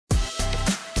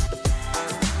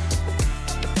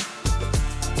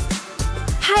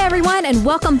everyone, and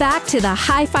welcome back to the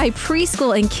Hi-Fi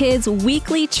Preschool and Kids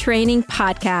Weekly Training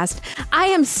Podcast. I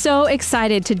am so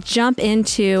excited to jump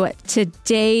into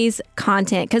today's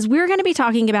content because we're going to be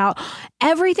talking about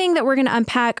everything that we're going to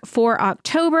unpack for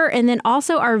October and then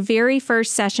also our very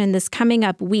first session this coming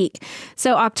up week.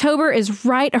 So October is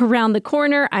right around the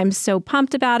corner. I'm so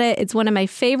pumped about it. It's one of my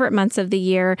favorite months of the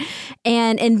year.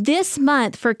 And in this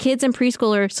month for kids and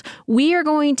preschoolers, we are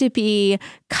going to be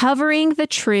covering the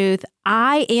truth,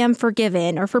 I am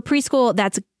forgiven, or for preschool,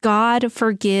 that's God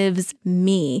forgives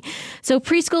me. So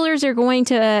preschoolers are going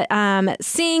to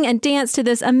sing and dance to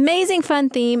this amazing fun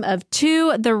theme of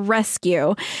To the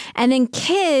Rescue. And then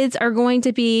kids are going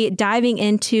to be diving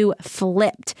into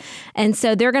Flipped. And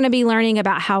so they're going to be learning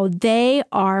about how they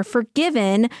are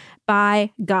forgiven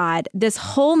by God. This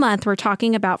whole month, we're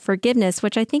talking about forgiveness,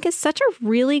 which I think is such a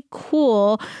really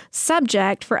cool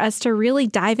subject for us to really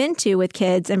dive into with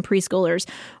kids and preschoolers.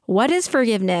 What is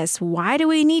forgiveness? Why do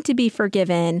we need to be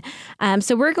forgiven?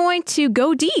 So we're going to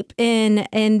go deep in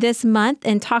this month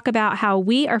and talk about how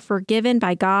we are forgiven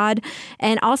by God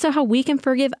and also how we can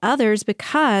forgive others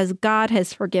because God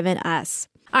has forgiven us.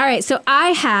 All right, so I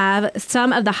have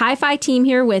some of the Hi-Fi team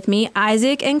here with me,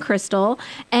 Isaac and Crystal,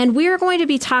 and we are going to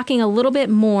be talking a little bit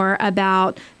more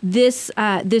about this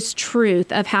truth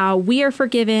of how we are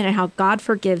forgiven and how God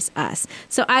forgives us.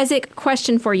 So Isaac,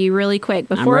 question for you really quick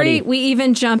before we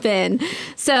even jump in.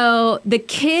 So the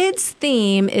kids'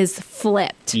 theme is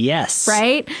Flipped. Yes.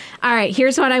 Right? All right,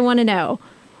 here's what I want to know.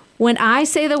 When I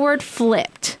say the word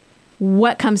flipped,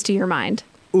 what comes to your mind?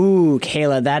 Ooh,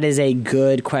 Kayla, that is a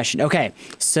good question. Okay,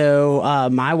 so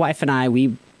my wife and I,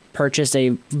 we purchased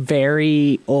a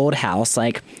very old house,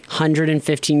 like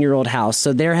 115-year-old house.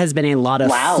 So there has been a lot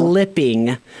of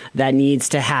flipping that needs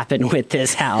to happen with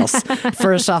this house.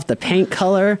 First off, the paint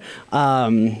color,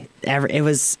 it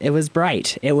was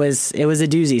bright. It was a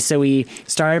doozy. So we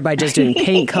started by just doing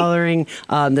paint coloring.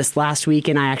 This last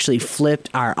weekend, I actually flipped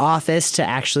our office to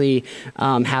actually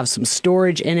have some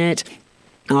storage in it.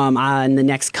 In the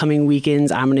next coming weekends,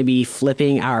 I'm going to be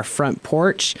flipping our front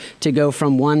porch to go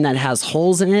from one that has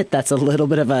holes in it, that's a little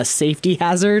bit of a safety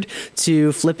hazard,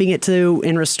 to flipping it to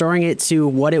and restoring it to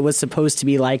what it was supposed to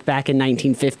be like back in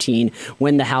 1915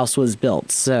 when the house was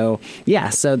built. So, yeah,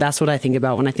 so that's what I think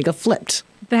about when I think of flipped.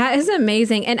 That is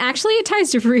amazing. And actually, it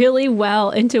ties really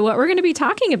well into what we're going to be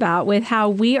talking about with how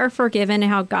we are forgiven and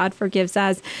how God forgives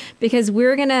us, because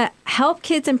we're going to help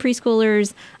kids and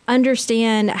preschoolers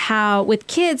understand how, with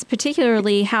kids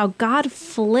particularly, how God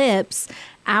flips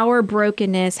our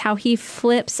brokenness, how he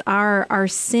flips our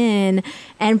sin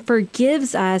and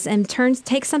forgives us and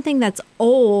takes something that's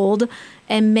old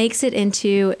and makes it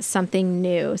into something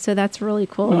new. So that's really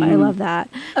cool. I love that.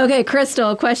 Okay,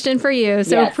 Crystal, question for you.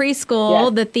 So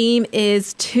preschool, the theme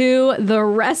is To the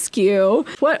Rescue.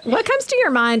 What comes to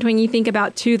your mind when you think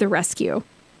about To the Rescue?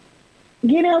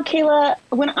 You know, Kayla,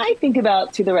 when I think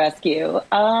about To the Rescue,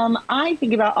 I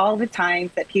think about all the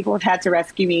times that people have had to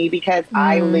rescue me because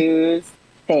I lose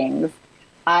things.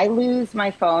 I lose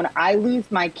my phone. I lose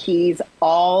my keys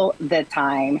all the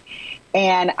time.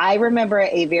 And I remember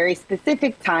a very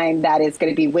specific time that is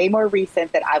going to be way more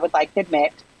recent than I would like to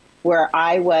admit, where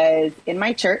I was in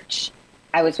my church.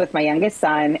 I was with my youngest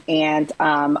son, and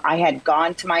I had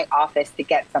gone to my office to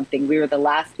get something. We were the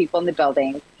last people in the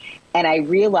building. And I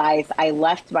realized I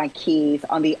left my keys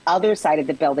on the other side of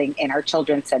the building in our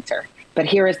children's center. But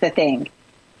here is the thing.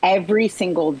 Every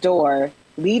single door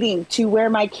leading to where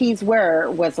my keys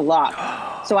were was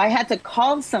locked. So I had to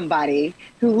call somebody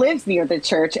who lives near the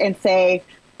church and say,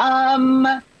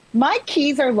 my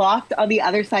keys are locked on the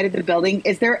other side of the building.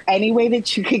 Is there any way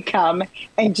that you could come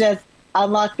and just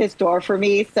unlock this door for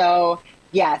me? So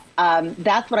yes,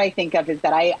 that's what I think of, is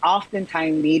that I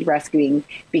oftentimes need rescuing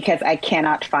because I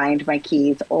cannot find my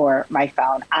keys or my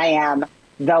phone. I am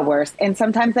the worst. And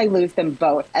sometimes I lose them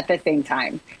both at the same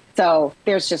time. So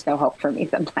there's just no hope for me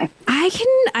sometimes.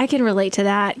 I can relate to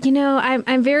that. You know,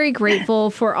 I'm very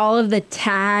grateful for all of the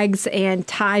tags and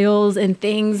tiles and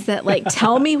things that like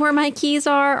tell me where my keys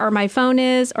are or my phone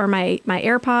is or my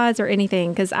AirPods or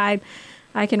anything, because I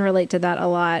can relate to that a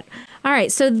lot. All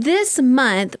right. So this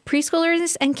month,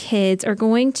 preschoolers and kids are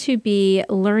going to be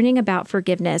learning about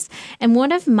forgiveness. And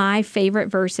one of my favorite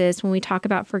verses when we talk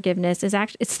about forgiveness is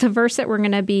it's the verse that we're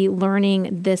going to be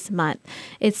learning this month.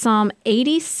 It's Psalm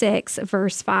 86,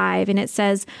 verse 5. And it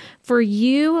says, "For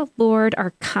you, Lord,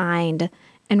 are kind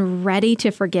and ready to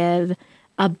forgive,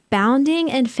 abounding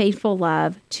in faithful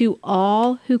love to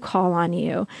all who call on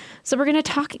you." So we're going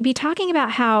to be talking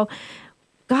about how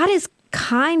God is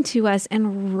kind to us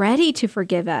and ready to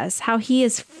forgive us, how he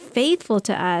is faithful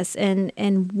to us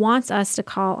and wants us to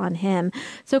call on him.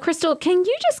 So, Crystal, can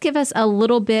you just give us a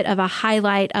little bit of a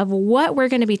highlight of what we're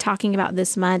going to be talking about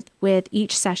this month with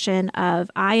each session of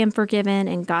I Am Forgiven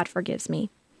and God Forgives Me?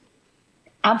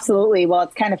 Absolutely. Well,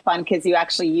 it's kind of fun because you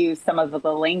actually use some of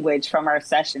the language from our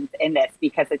sessions in this,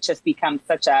 because it just becomes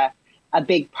such a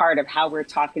big part of how we're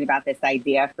talking about this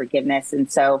idea of forgiveness.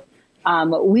 And so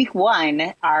week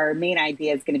 1, our main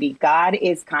idea is going to be God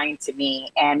is kind to me.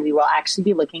 And we will actually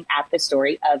be looking at the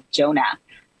story of Jonah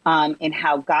and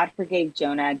how God forgave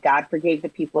Jonah, God forgave the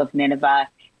people of Nineveh,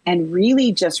 and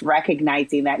really just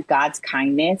recognizing that God's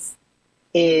kindness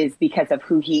is because of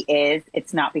who he is.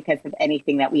 It's not because of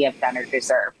anything that we have done or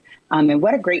deserve. And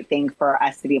what a great thing for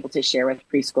us to be able to share with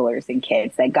preschoolers and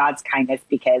kids, that God's kindness,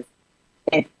 because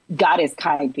God is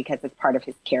kind because it's part of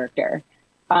his character.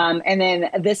 And then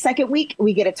the second week,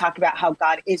 we get to talk about how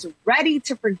God is ready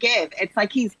to forgive. It's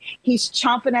like he's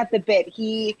chomping at the bit.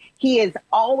 He has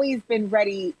always been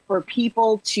ready for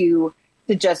people to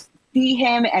just see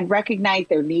him and recognize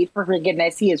their need for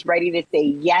forgiveness. He is ready to say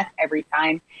yes every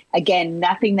time. Again,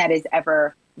 nothing that is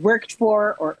ever worked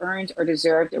for or earned or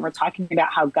deserved. And we're talking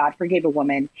about how God forgave a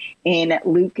woman in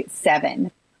Luke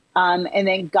 7. And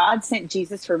then God Sent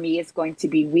Jesus for Me is going to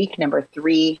be week number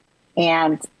 3.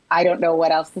 And I don't know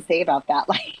what else to say about that.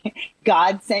 Like,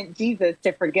 God sent Jesus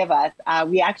to forgive us.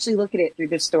 We actually look at it through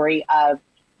the story of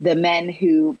the men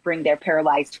who bring their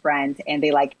paralyzed friend and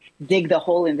they dig the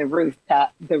hole in the roof of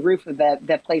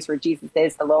the place where Jesus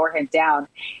is to lower him down.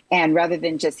 And rather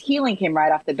than just healing him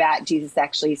right off the bat, Jesus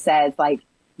actually says,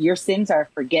 your sins are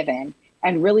forgiven.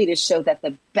 And really to show that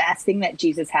the best thing that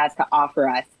Jesus has to offer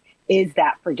us is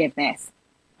that forgiveness.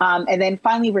 And then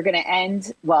finally, we're going to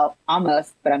end, well,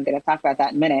 almost, but I'm going to talk about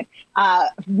that in a minute.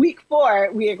 Week 4,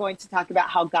 we are going to talk about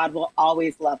how God will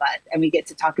always love us. And we get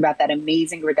to talk about that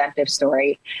amazing redemptive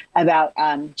story about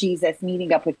Jesus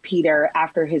meeting up with Peter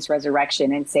after his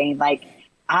resurrection and saying,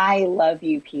 I love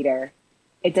you, Peter.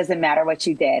 It doesn't matter what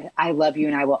you did. I love you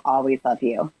and I will always love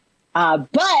you.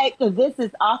 But this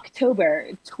is October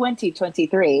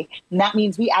 2023. And that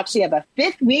means we actually have a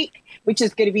 5th week, which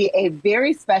is going to be a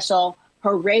very special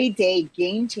Hooray Day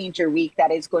Game Changer Week that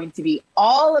is going to be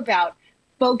all about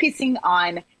focusing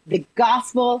on the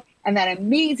gospel and that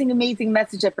amazing, amazing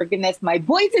message of forgiveness. My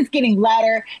voice is getting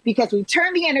louder because we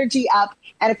turned the energy up.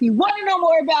 And if you want to know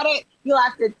more about it, you'll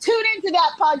have to tune into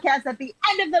that podcast at the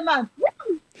end of the month.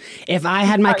 Woo! If I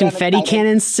had my confetti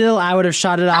cannon still, I would have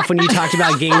shot it off when you talked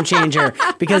about Game Changer,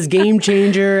 because Game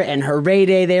Changer and Hooray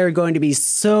Day, they are going to be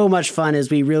so much fun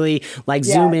as we really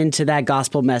zoom into that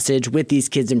gospel message with these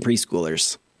kids and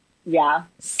preschoolers. Yeah.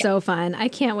 So fun. I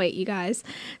can't wait, you guys.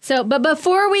 So, but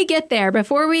before we get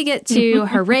to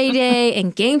Hooray Day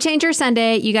and Game Changer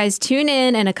Sunday, you guys tune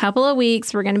in a couple of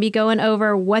weeks. We're going to be going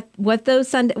over what those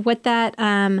sessions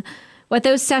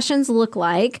look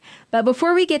like. But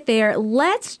before we get there,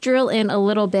 let's drill in a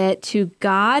little bit to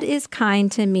God is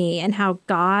kind to me and how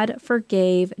God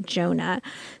forgave Jonah.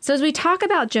 So as we talk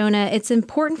about Jonah, it's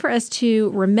important for us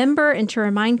to remember and to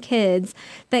remind kids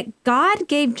that God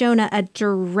gave Jonah a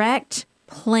direct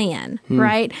plan,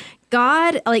 right?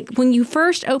 God, when you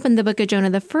first open the book of Jonah,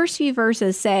 the first few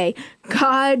verses say,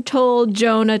 God told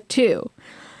Jonah to.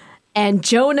 And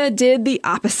Jonah did the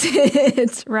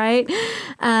opposite, right?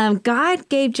 God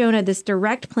gave Jonah this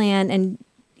direct plan, and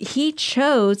he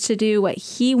chose to do what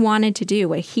he wanted to do,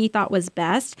 what he thought was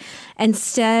best,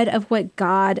 instead of what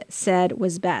God said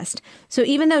was best. So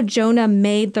even though Jonah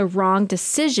made the wrong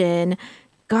decision,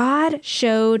 God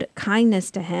showed kindness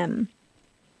to him.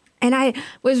 And I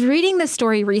was reading this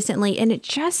story recently, and it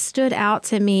just stood out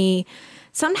to me.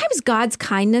 Sometimes God's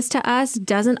kindness to us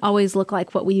doesn't always look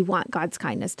like what we want God's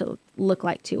kindness to look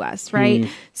like to us, right?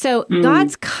 So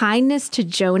God's kindness to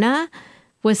Jonah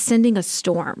was sending a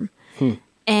storm.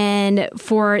 And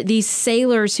for these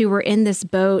sailors who were in this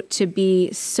boat to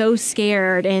be so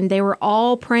scared, and they were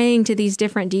all praying to these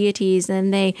different deities,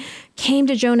 and they came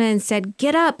to Jonah and said,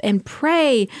 get up and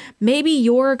pray. Maybe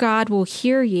your God will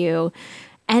hear you.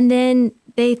 And then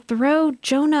they throw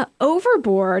Jonah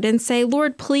overboard and say,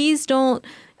 Lord, please don't,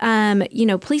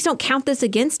 please don't count this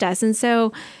against us. And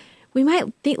so we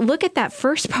might look at that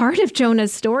first part of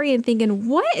Jonah's story and thinking,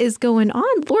 what is going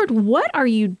on? Lord, what are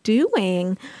you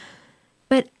doing?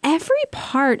 But every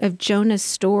part of Jonah's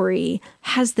story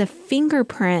has the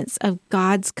fingerprints of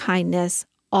God's kindness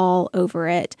all over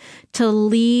it to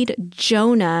lead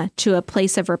Jonah to a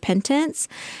place of repentance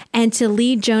and to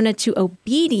lead Jonah to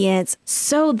obedience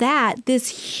so that this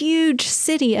huge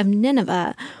city of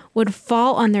Nineveh would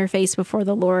fall on their face before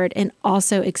the Lord and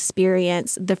also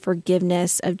experience the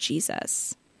forgiveness of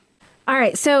Jesus. All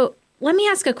right, so let me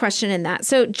ask a question in that.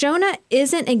 So Jonah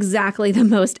isn't exactly the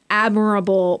most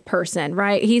admirable person,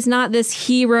 right? He's not this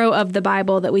hero of the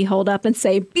Bible that we hold up and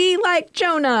say, be like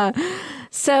Jonah.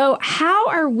 So how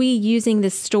are we using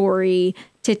this story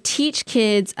to teach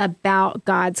kids about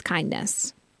God's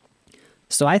kindness?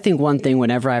 So I think one thing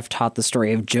whenever I've taught the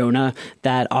story of Jonah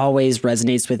that always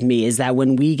resonates with me is that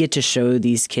when we get to show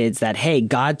these kids that, hey,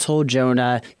 God told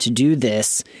Jonah to do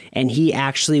this and he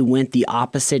actually went the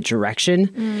opposite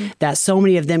direction, that so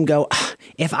many of them go,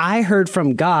 if I heard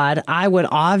from God, I would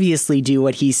obviously do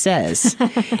what he says.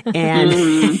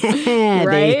 And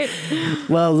Right?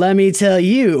 well, let me tell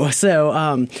you. So,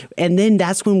 and then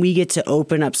that's when we get to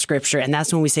open up scripture. And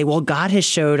that's when we say, well, God has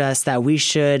showed us that we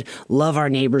should love our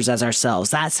neighbors as ourselves.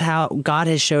 That's how God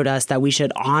has showed us that we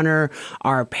should honor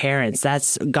our parents.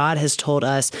 God has told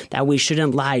us that we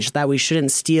shouldn't lie, that we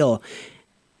shouldn't steal.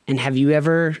 And have you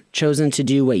ever chosen to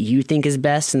do what you think is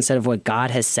best instead of what God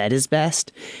has said is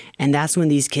best? And that's when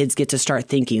these kids get to start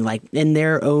thinking, like in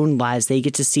their own lives, they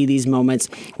get to see these moments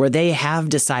where they have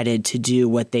decided to do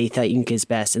what they think is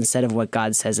best instead of what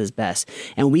God says is best.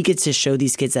 And we get to show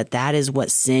these kids that that is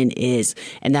what sin is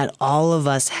and that all of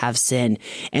us have sin.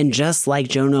 And just like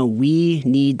Jonah, we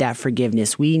need that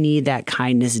forgiveness. We need that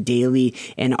kindness daily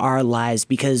in our lives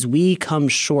because we come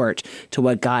short to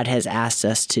what God has asked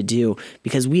us to do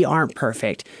because we aren't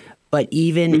perfect. But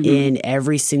even in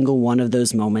every single one of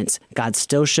those moments, God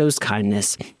still shows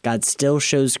kindness. God still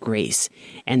shows grace.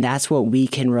 And that's what we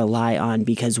can rely on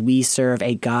because we serve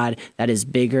a God that is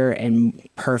bigger and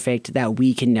perfect that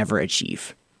we can never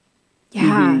achieve.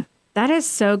 Yeah, that is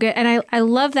so good. And I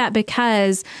love that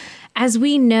because as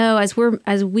we know, as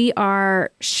we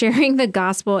are sharing the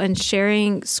gospel and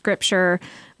sharing scripture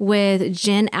with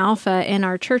Gen Alpha in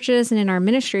our churches and in our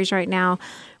ministries right now,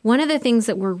 one of the things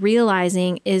that we're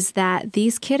realizing is that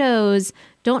these kiddos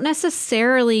don't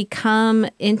necessarily come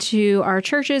into our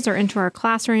churches or into our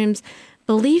classrooms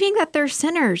believing that they're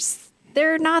sinners.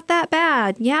 They're not that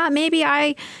bad. Yeah, maybe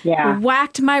I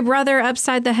whacked my brother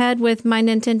upside the head with my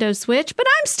Nintendo Switch, but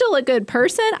I'm still a good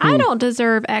person. I don't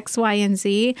deserve X, Y, and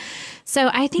Z.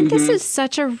 So I think this is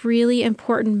such a really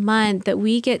important month that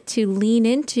we get to lean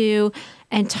into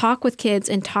and talk with kids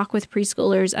and talk with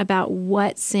preschoolers about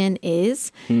what sin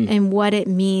is and what it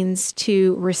means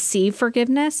to receive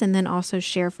forgiveness and then also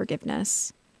share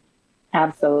forgiveness.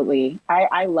 Absolutely.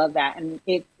 I love that. And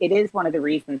it is one of the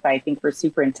reasons I think we're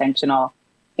super intentional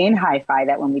in Hi-Fi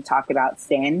that when we talk about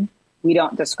sin, we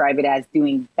don't describe it as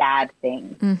doing bad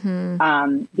things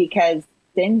because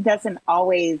sin doesn't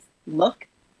always look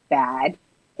bad.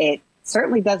 It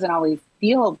certainly doesn't always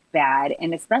feel bad.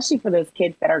 And especially for those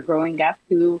kids that are growing up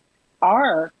who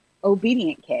are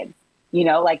obedient kids, you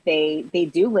know, like they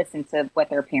do listen to what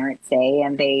their parents say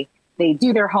and they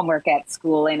do their homework at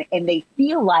school and they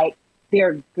feel like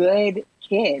they're good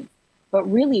kids. But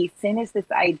really, sin is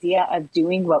this idea of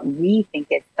doing what we think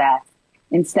is best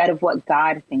instead of what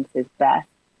God thinks is best.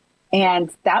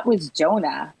 And that was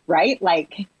Jonah, right?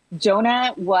 Like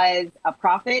Jonah was a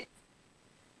prophet.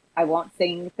 I won't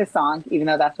sing the song, even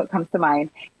though that's what comes to mind.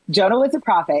 Jonah was a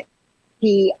prophet.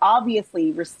 He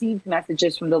obviously received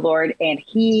messages from the Lord and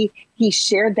he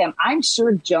shared them. I'm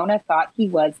sure Jonah thought he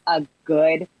was a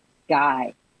good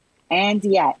guy. And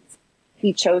yet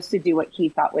he chose to do what he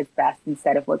thought was best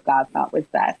instead of what God thought was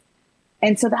best.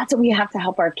 And so that's what we have to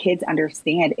help our kids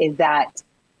understand is that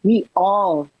we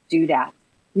all do that.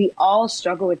 We all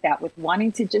struggle with that, with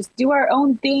wanting to just do our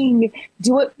own thing,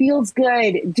 do what feels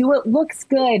good, do what looks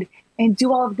good, and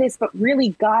do all of this. But really,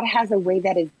 God has a way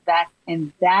that is best,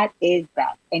 and that is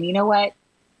best. And you know what?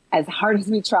 As hard as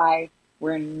we try,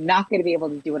 we're not going to be able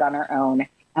to do it on our own.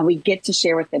 And we get to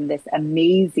share with them this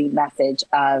amazing message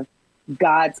of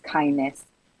God's kindness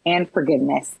and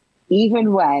forgiveness,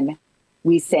 even when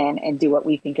we sin and do what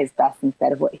we think is best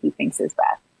instead of what he thinks is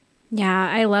best. Yeah,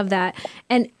 I love that.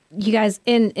 And you guys,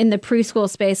 in the preschool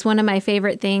space, one of my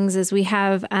favorite things is we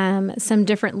have some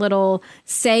different little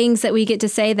sayings that we get to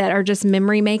say that are just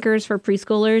memory makers for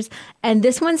preschoolers. And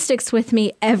this one sticks with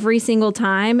me every single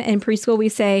time. In preschool, we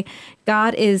say,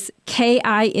 God is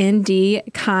K-I-N-D,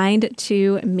 kind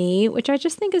to me, which I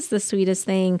just think is the sweetest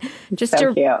thing, just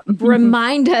so to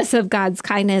remind us of God's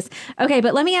kindness. Okay,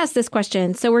 but let me ask this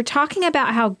question. So we're talking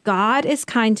about how God is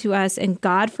kind to us and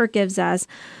God forgives us.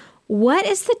 What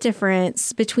is the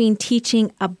difference between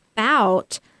teaching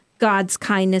about God's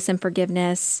kindness and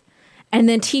forgiveness and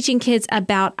then teaching kids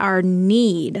about our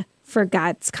need for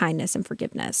God's kindness and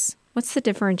forgiveness? What's the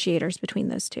differentiators between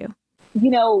those two?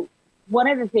 You know, one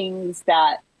of the things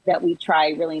that that we try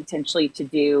really intentionally to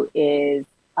do is,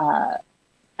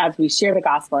 as we share the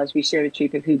gospel, as we share the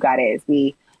truth of who God is,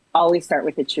 we always start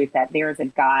with the truth that there is a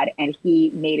God and he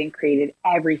made and created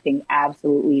everything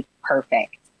absolutely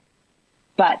perfect.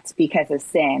 But because of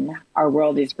sin, our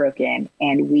world is broken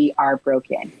and we are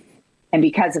broken. And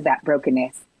because of that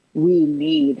brokenness, we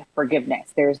need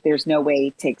forgiveness. There's no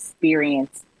way to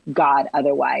experience God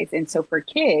otherwise. And so for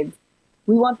kids,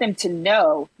 we want them to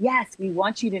know, yes, we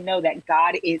want you to know that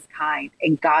God is kind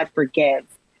and God forgives,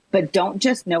 but don't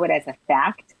just know it as a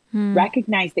fact.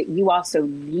 Recognize that you also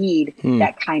need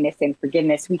that kindness and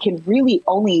forgiveness. We can really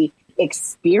only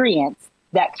experience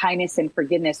that kindness and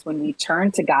forgiveness when we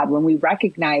turn to God, when we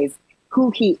recognize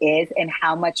who he is and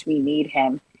how much we need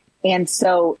him. And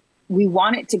so we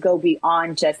want it to go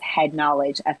beyond just head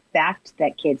knowledge, a fact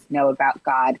that kids know about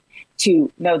God,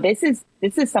 to know this is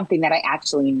something that I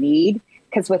actually need,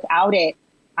 because without it,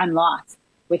 I'm lost.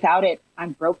 Without it,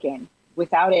 I'm broken.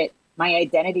 Without it, my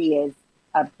identity is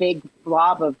a big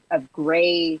blob of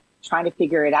gray, trying to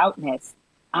figure it outness.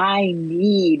 I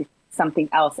need something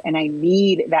else, and I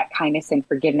need that kindness and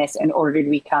forgiveness in order to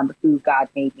become who God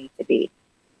made me to be.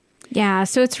 Yeah,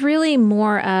 so it's really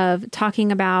more of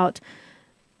talking about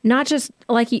not just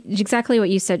like exactly what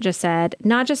you just said,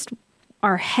 not just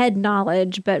our head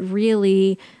knowledge, but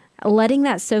really letting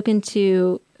that soak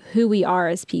into who we are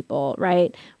as people,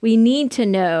 right? We need to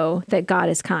know that God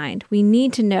is kind. We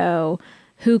need to know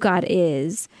who God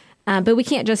is. But we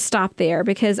can't just stop there,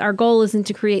 because our goal isn't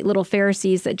to create little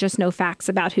Pharisees that just know facts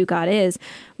about who God is.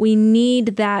 We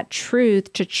need that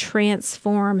truth to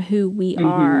transform who we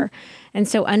are. And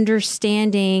so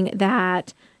understanding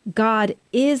that God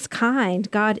is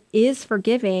kind, God is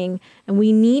forgiving, and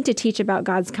we need to teach about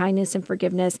God's kindness and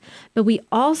forgiveness. But we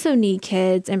also need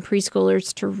kids and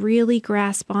preschoolers to really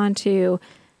grasp onto,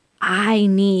 I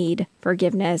need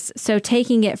forgiveness. So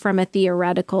taking it from a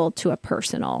theoretical to a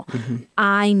personal.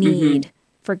 I need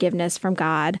forgiveness from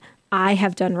God. I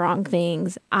have done wrong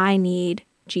things. I need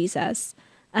Jesus.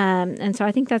 And so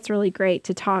I think that's really great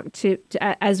to talk to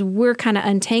as we're kind of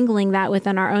untangling that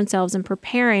within our own selves and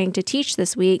preparing to teach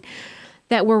this week,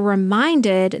 that we're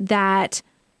reminded that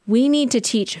we need to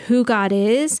teach who God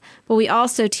is, but we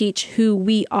also teach who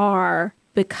we are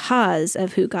because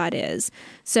of who God is.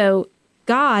 So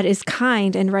God is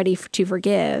kind and ready to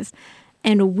forgive,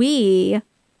 and we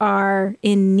are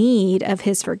in need of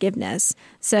his forgiveness.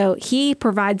 So he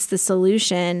provides the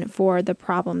solution for the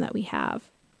problem that we have.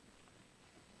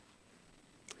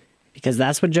 Because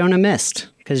that's what Jonah missed.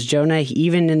 Because Jonah,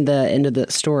 even in the end of the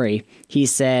story, he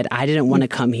said, I didn't want to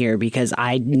come here because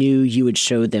I knew you would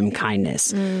show them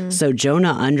kindness. So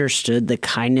Jonah understood the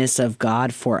kindness of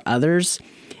God for others.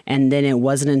 And then it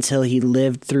wasn't until he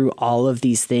lived through all of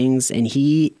these things, and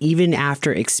he, even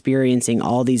after experiencing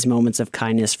all these moments of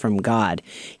kindness from God,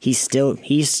 he still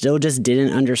just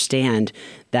didn't understand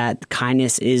that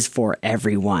kindness is for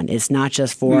everyone. It's not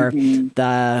just for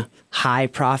the high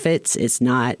prophets. It's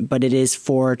not, but it is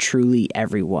for truly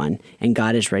everyone. And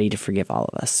God is ready to forgive all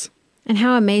of us. And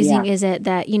how amazing is it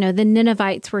that, the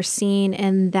Ninevites were seen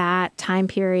in that time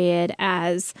period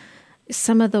as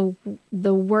some of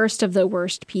the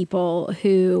worst people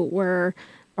who were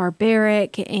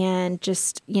barbaric and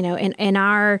just, in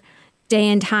our day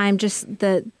and time, just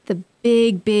the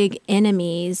big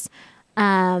enemies.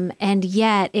 And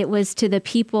yet it was to the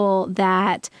people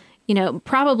that,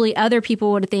 probably other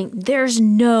people would think there's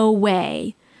no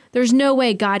way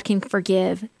God can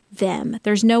forgive them.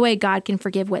 There's no way God can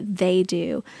forgive what they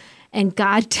do. And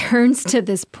God turns to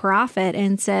this prophet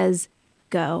and says,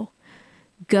 go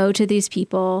to these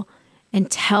people and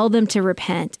tell them to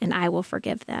repent, and I will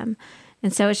forgive them.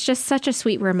 And so it's just such a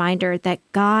sweet reminder that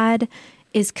God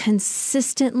is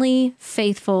consistently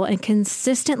faithful and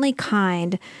consistently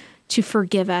kind to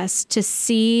forgive us, to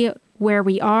see where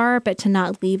we are, but to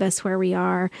not leave us where we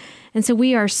are. And so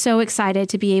we are so excited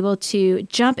to be able to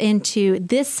jump into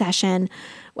this session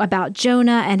about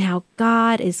Jonah and how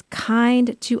God is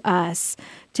kind to us,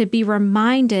 to be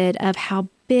reminded of how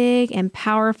big and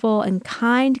powerful and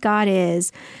kind God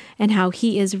is, and how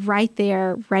he is right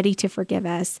there ready to forgive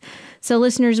us. So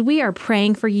listeners, we are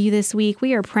praying for you this week.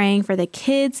 We are praying for the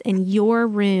kids in your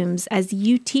rooms as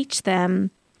you teach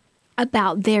them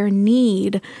about their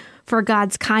need for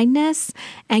God's kindness,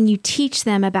 and you teach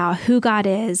them about who God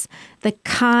is, the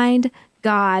kind,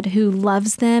 God who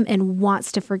loves them and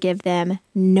wants to forgive them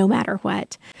no matter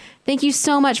what. Thank you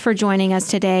so much for joining us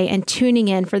today and tuning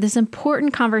in for this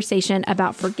important conversation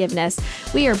about forgiveness.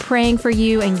 We are praying for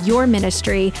you and your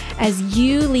ministry as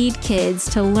you lead kids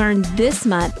to learn this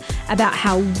month about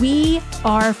how we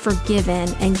are forgiven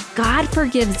and God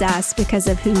forgives us because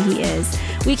of who He is.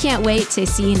 We can't wait to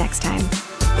see you next time.